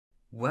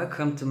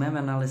Welcome to mem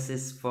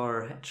analysis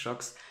for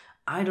hedgehogs.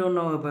 I don't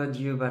know about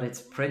you, but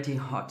it's pretty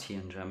hot here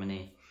in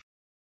Germany.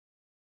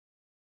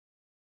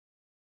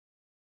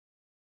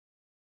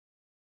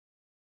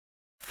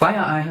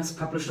 Fireeye has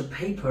published a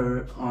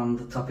paper on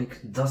the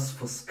topic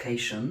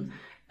DOSfuscation,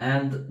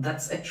 and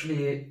that's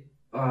actually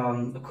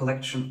a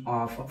collection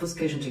of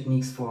obfuscation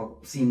techniques for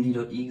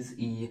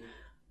cmd.exe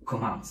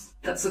commands.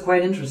 That's a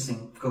quite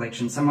interesting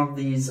collection. Some of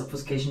these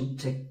obfuscation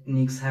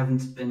techniques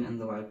haven't been in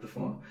the wild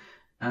before,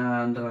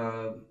 and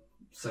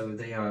so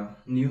they are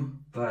new,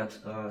 but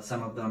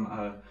some of them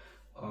are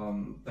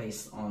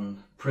based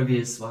on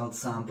previous wild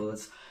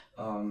samples,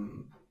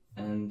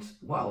 and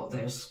wow,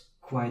 there's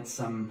quite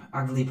some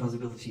ugly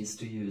possibilities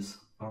to use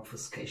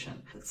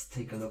obfuscation. Let's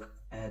take a look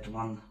at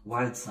one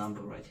wild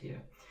sample right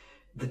here.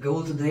 The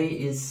goal today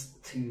is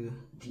to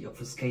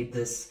deobfuscate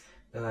this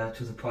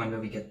to the point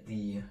where we get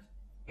the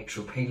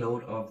actual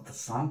payload of the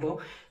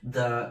sample.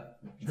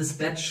 This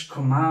batch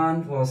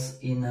command was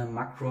in a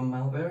macro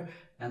malware,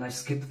 and I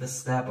skipped the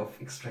step of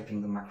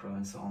extracting the macro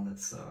and so on.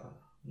 That's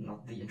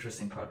not the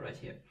interesting part right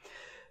here.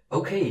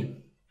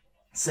 Okay,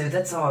 so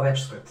that's our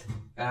batch script.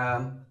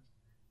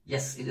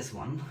 Yes, it is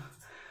one.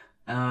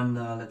 And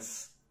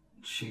let's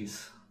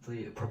choose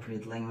the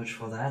appropriate language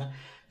for that.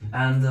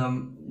 And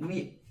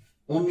we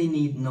only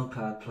need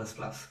Notepad++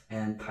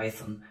 and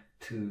Python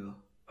to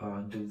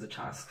do the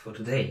task for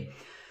today.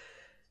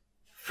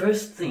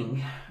 First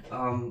thing,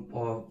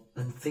 or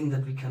the thing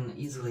that we can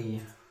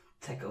easily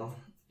tackle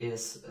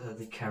is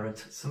the caret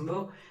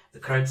symbol. The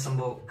caret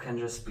symbol can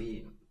just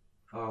be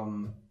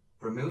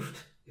removed.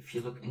 If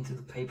you look into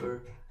the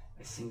paper,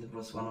 I think that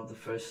was one of the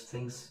first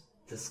things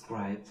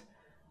described.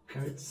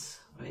 Carets,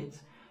 right?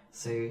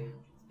 So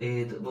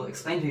it will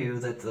explain to you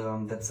that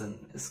that's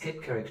an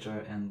escape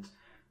character and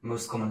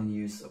most commonly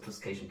used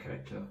obfuscation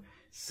character.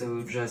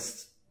 So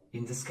just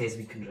in this case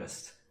we can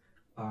just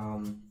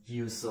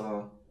use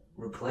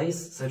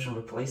replace, search and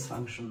replace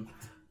function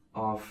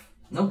of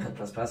Notepad++,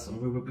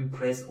 and we will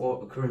replace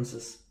all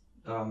occurrences,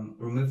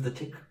 remove the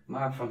tick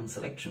mark from the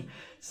selection.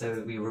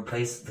 So we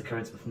replace the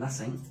carets with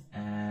nothing,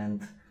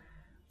 and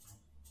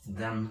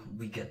then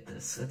we get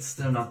this. It's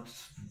still not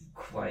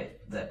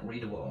quite that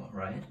readable,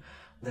 right?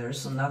 There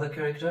is another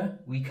character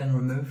we can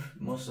remove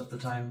most of the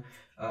time.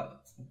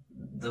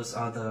 Those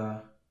are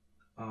the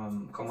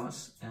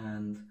commas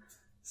and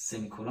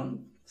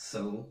semicolon.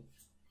 So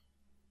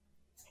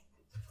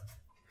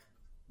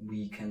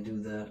we can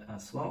do that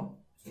as well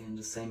in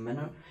the same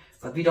manner,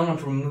 but we don't want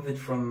to remove it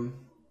from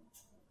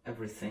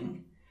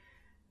everything.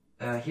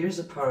 Here's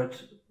a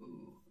part,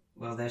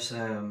 well, there's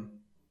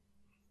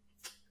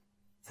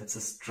that's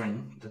a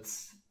string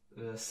that's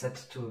set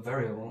to a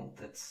variable.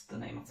 That's the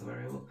name of the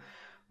variable.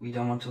 We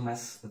don't want to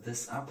mess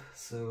this up,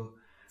 so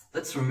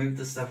let's remove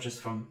the stuff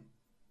just from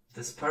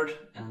this part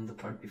and the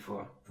part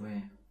before.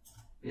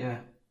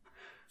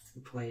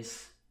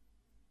 Replace,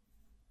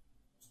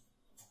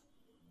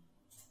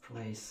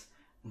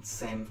 and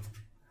same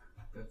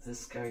with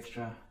this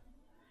character.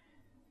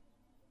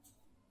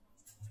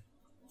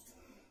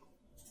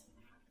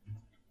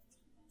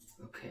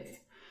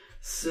 Okay,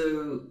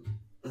 so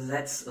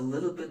that's a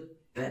little bit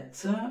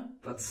better,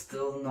 but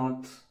still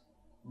not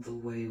the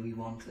way we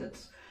want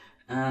it.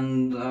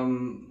 And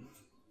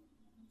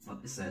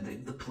what is that?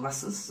 The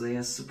pluses, they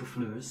are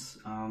superfluous,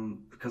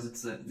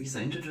 because these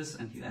are integers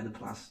and you add a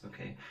plus.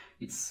 Okay,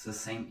 it's the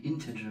same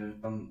integer.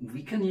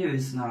 We can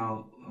use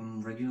now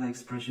regular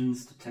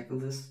expressions to tackle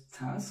this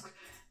task.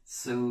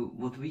 So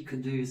what we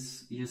could do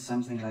is use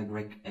something like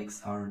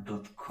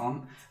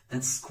regexr.com.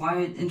 That's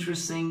quite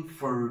interesting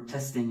for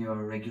testing your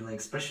regular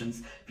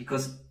expressions,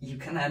 because you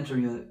can enter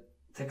your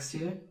text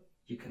here,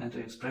 you can enter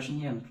your expression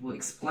here, and it will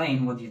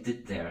explain what you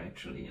did there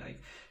actually. Like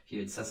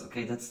here it says,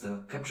 okay, that's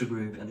the capture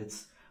group, and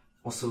it's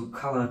also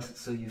colored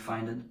so you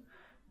find it,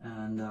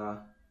 and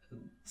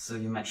so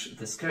you match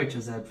this character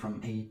Z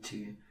from A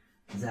to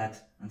Z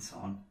and so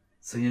on.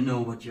 So you know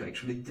what you're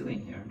actually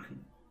doing here and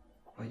can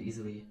quite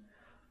easily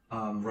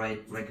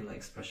write regular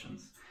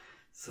expressions.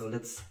 So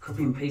let's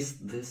copy and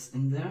paste this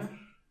in there.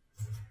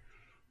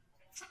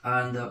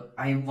 And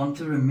I want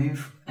to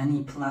remove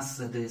any plus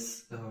that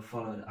is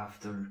followed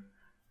after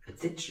a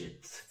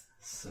digit.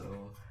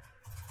 So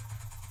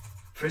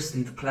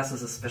firstly, the plus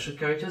is a special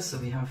character, so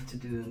we have to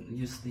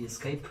use the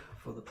escape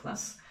for the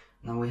plus.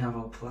 Now we have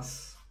our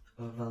plus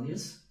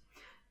values,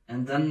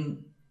 and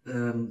then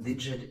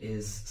digit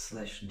is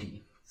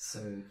 /d. So,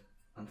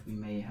 and we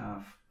may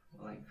have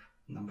like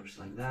numbers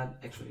like that.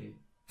 Actually,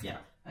 yeah,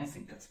 I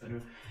think that's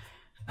better.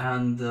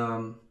 And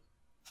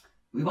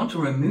we want to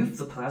remove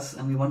the plus,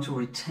 and we want to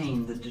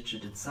retain the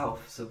digit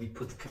itself, so we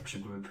put the capture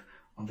group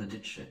on the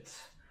digit.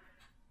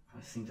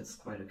 I think that's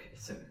quite okay.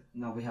 So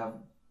now we have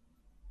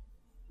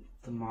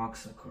the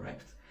marks are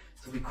correct.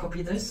 So we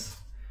copy this,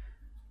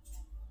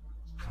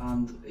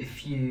 and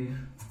if you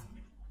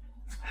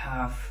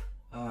have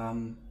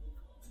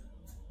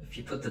if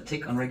you put the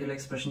tick on regular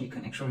expression, you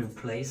can actually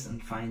replace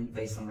and find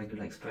based on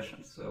regular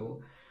expression.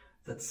 So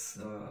that's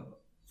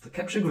the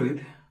capture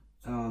group.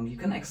 You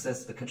can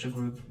access the capture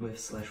group with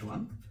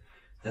 /1.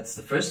 That's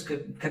the first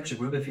capture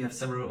group. If you have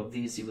several of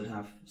these, you would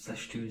have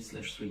 /2,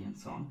 /3, and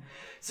so on.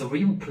 So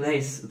we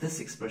replace this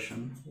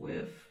expression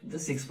with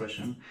this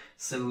expression,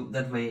 so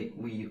that way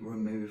we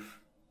remove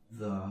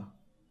the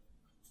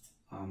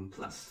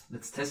plus.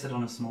 Let's test it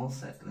on a small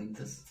set like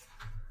this.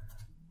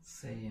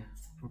 Say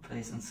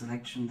replace and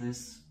selection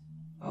this.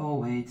 Oh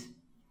wait.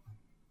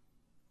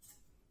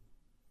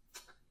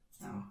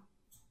 Now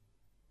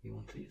we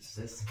want to use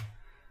this.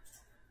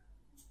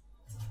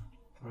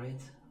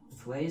 Alright,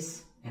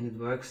 replace, and it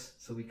works,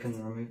 so we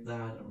can remove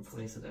that and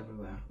replace it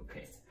everywhere.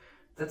 Okay,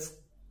 that's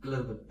a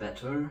little bit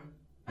better.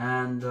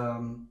 And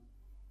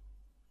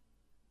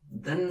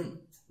then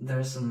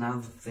there's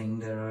another thing.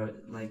 There are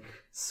like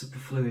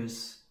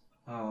superfluous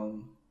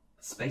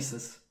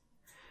spaces.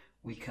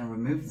 We can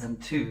remove them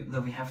too,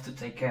 though we have to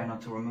take care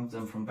not to remove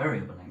them from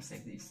variable names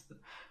like these.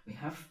 We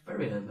have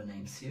variable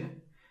names here.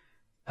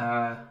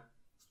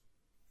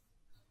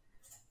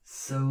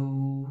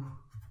 So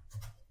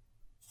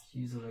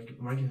use a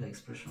regular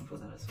expression for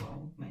that as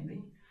well,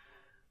 maybe.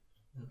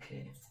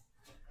 Okay.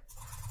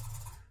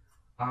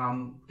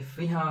 If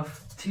we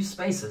have two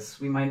spaces,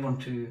 we might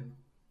want to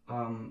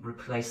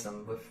replace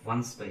them with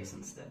one space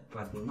instead,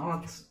 but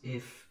not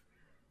if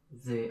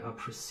they are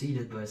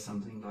preceded by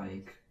something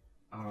like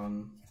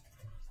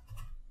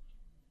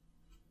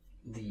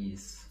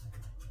these,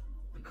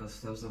 because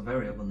those are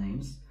variable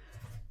names,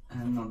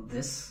 and not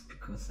this,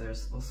 because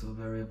there's also a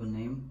variable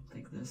name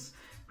like this.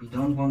 We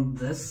don't want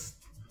this,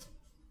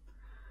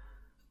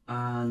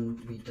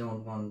 and we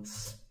don't want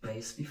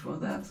space before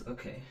that.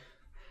 Okay,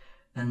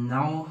 and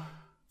now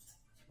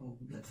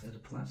let's add a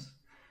plus.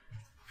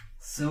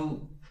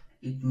 So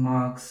it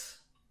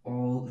marks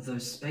all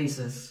those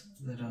spaces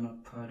that are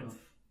not part of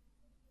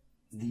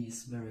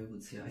these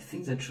variables here. I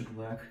think that should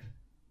work.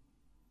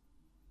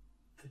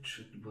 That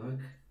should work.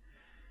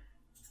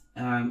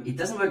 It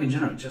doesn't work in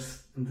general,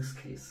 just in this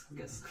case, I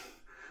guess.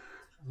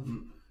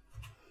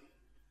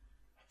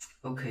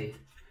 Okay,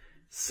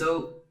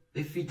 so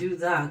if we do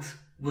that,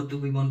 what do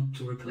we want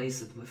to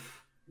replace it with?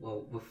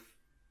 Well,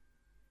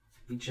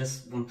 we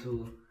just want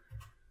to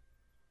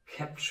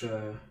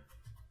capture.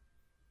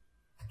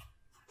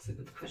 That's a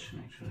good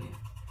question, actually.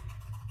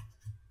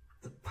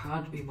 The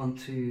part we want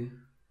to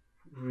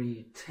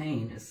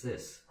retain is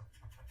this.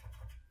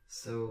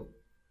 So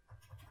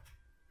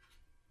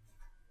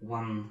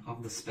one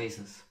of the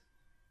spaces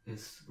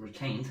is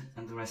retained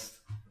and the rest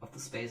of the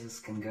spaces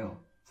can go.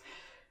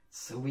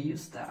 So we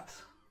use that.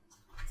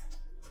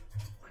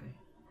 Okay.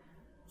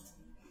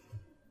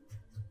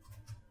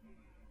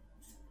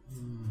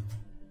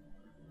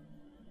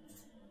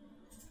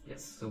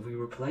 Yes, so we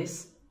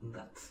replace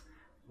that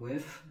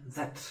with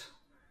that.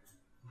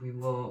 We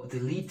will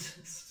delete,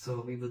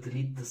 so we will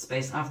delete the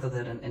space after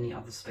that and any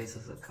other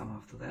spaces that come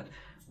after that,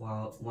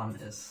 while one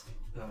is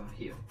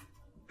here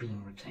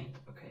being retained.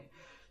 Okay,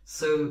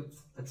 so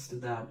let's do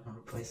that and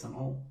replace them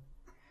all.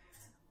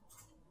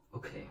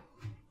 Okay,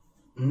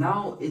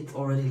 now it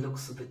already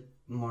looks a bit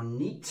more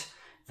neat.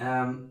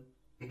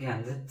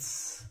 Again,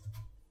 that's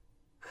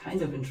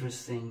kind of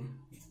interesting.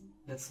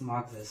 Let's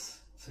mark this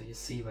so you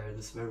see where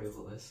this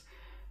variable is.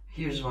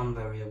 Here's one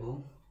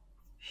variable,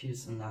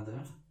 here's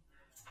another.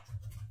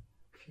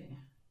 Okay,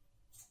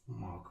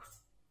 mark.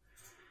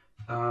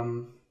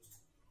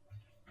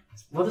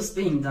 What is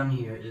being done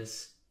here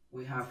is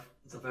we have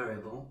the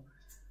variable,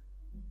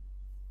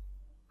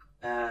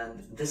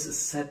 and this is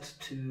set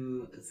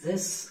to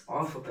this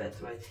alphabet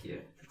right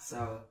here. It's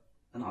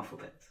an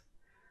alphabet.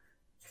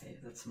 Okay,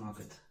 let's mark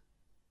it.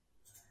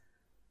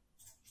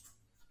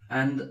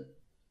 And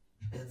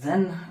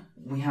then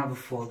we have a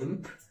for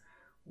loop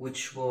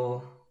which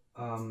will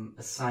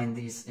assign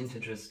these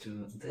integers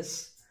to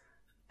this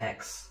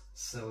x.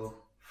 So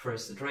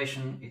first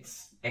iteration,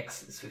 it's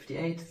x is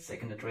 58,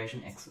 second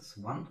iteration x is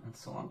 1, and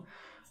so on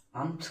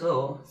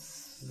until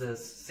the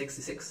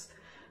 66.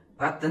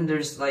 But then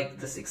there's like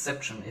this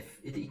exception: if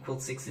it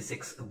equals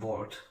 66,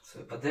 abort.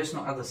 So, but there's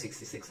no other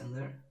 66 in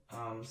there,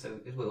 so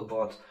it will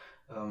abort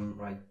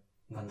right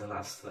when the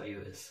last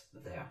value is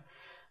there.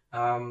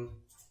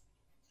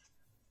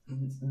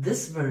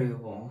 This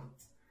variable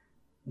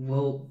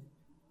will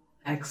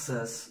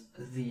access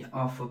the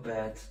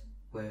alphabet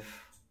with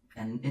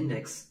an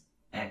index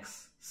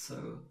x.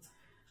 So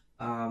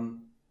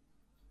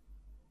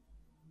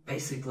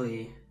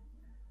basically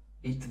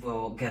it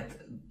will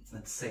get,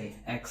 let's say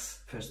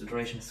x first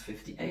iteration is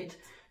 58,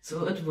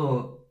 so it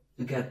will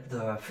get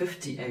the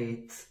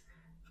 58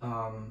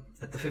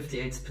 at the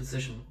 58th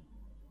position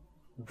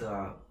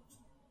the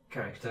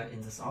character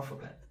in this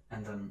alphabet,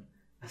 and then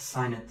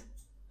assign it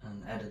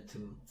and add it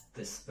to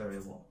this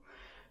variable.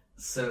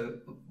 So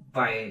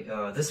by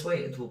this way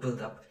it will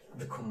build up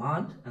the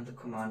command, and the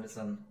command is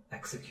then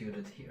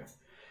executed here.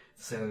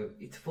 So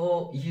it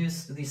will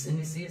use these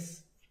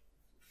indices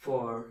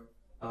for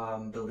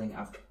building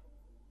up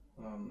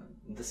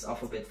this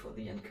alphabet for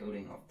the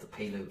encoding of the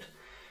payload.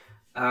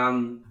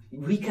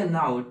 We can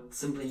now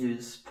simply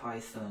use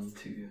Python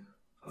to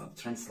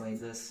translate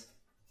this.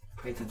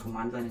 Python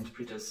command line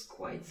interpreter is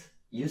quite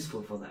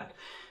useful for that.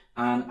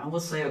 And I will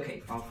say,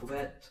 okay,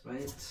 alphabet,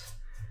 right?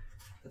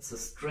 That's a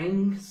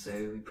string, so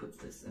we put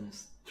this in a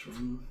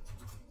string.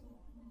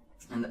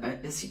 And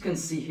as you can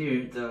see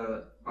here,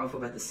 the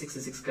alphabet is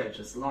 66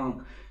 characters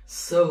long.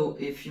 So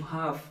if you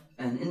have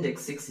an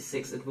index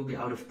 66, it will be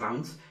out of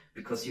bounds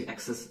because you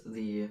access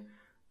the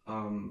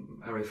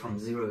array from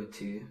 0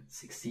 to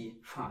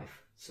 65.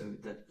 So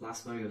that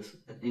last value is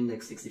at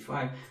index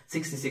 65.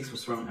 66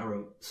 was thrown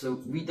arrow.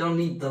 So we don't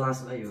need the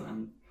last value,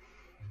 and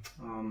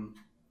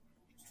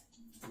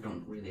I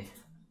don't really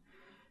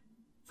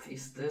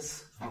paste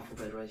this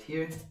alphabet right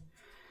here.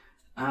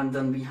 And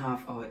then we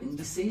have our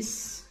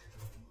indices,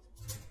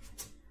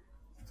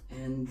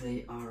 and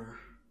they are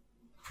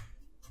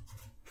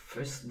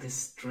first this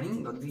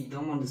string, but we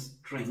don't want a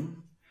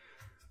string.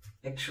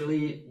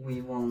 Actually,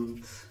 we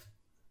want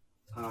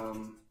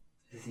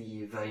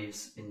the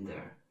values in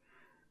there.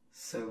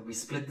 So we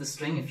split the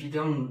string. If you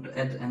don't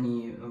add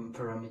any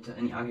parameter,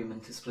 any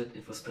argument to split,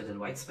 it will split in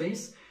white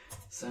space.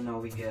 So now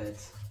we get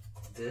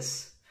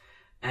this,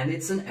 and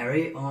it's an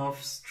array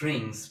of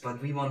strings,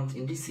 but we want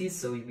indices,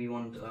 so we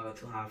want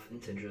to have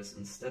integers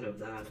instead of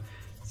that.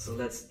 So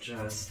let's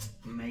just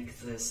make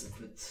this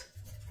a bit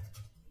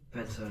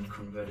better and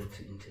convert it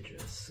to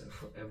integers. So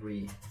for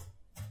every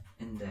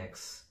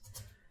index,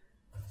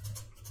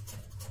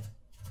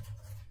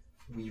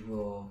 we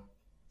will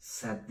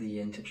set the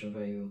integer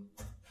value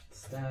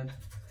instead,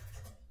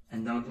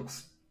 and now it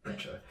looks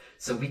better.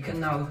 So we can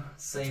now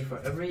say for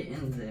every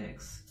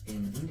index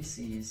in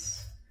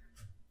indices,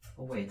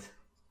 oh wait,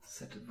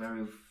 set the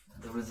value,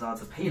 the result,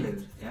 the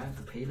payload, yeah,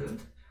 the payload.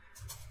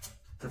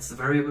 That's the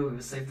variable we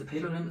will save the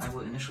payload in. I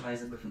will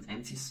initialize it with an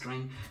empty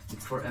string,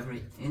 and for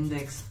every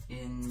index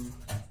in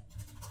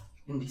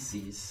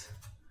indices,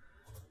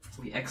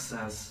 we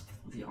access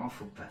the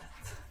alphabet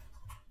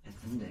at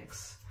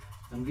index,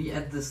 and we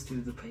add this to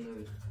the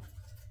payload.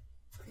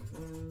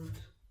 Payload.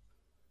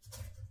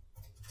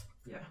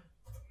 Yeah.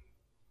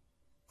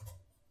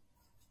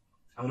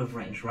 Out of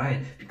range,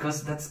 right?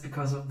 Because that's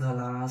because of the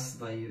last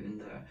value in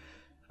there.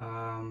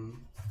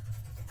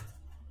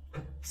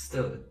 But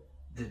still, it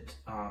did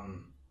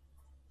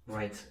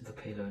write the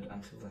payload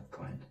until that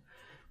point.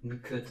 We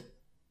could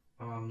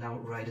now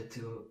write it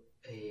to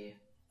a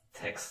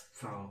text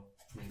file.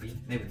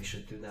 Maybe we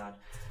should do that.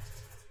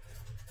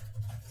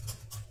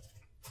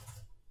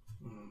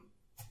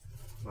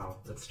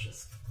 Well, let's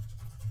just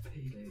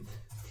payload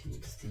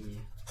txt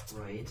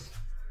write,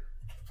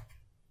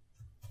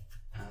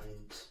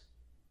 and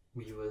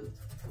we will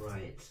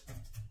write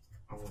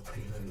our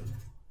payload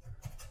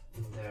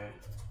in there.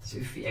 So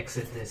if we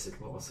exit this, it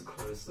will also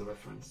close the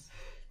reference.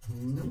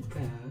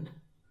 Notepad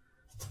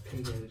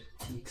payload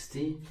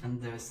txt,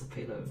 and there's the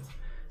payload.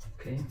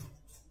 Okay.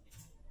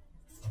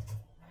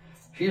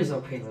 Here's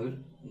our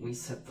payload. We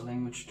set the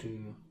language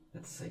to,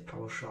 let's say,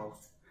 PowerShell,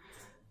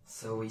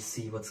 so we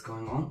see what's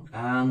going on,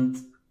 and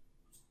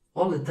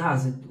all it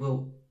does, it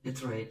will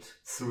iterate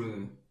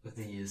through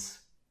these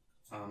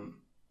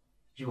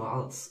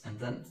URLs and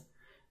then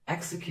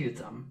execute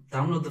them,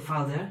 download the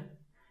file there,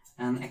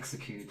 and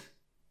execute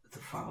the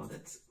file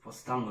that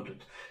was downloaded.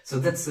 So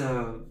that's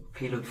a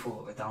payload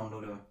for a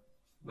downloader,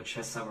 which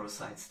has several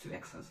sites to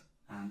access.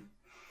 And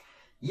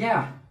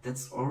yeah,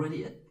 that's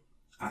already it,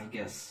 I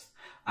guess.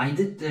 I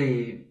did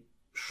a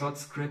short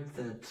script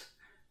that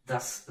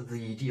does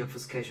the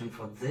deobfuscation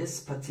for this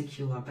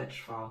particular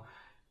batch file,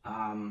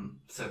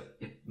 so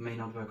it may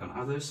not work on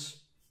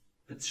others.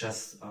 It's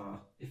just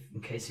if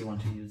in case you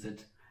want to use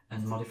it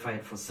and modify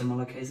it for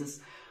similar cases.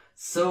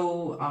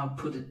 So I'll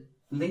put a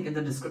link in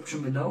the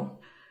description below.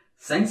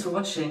 Thanks for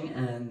watching,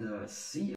 and see you.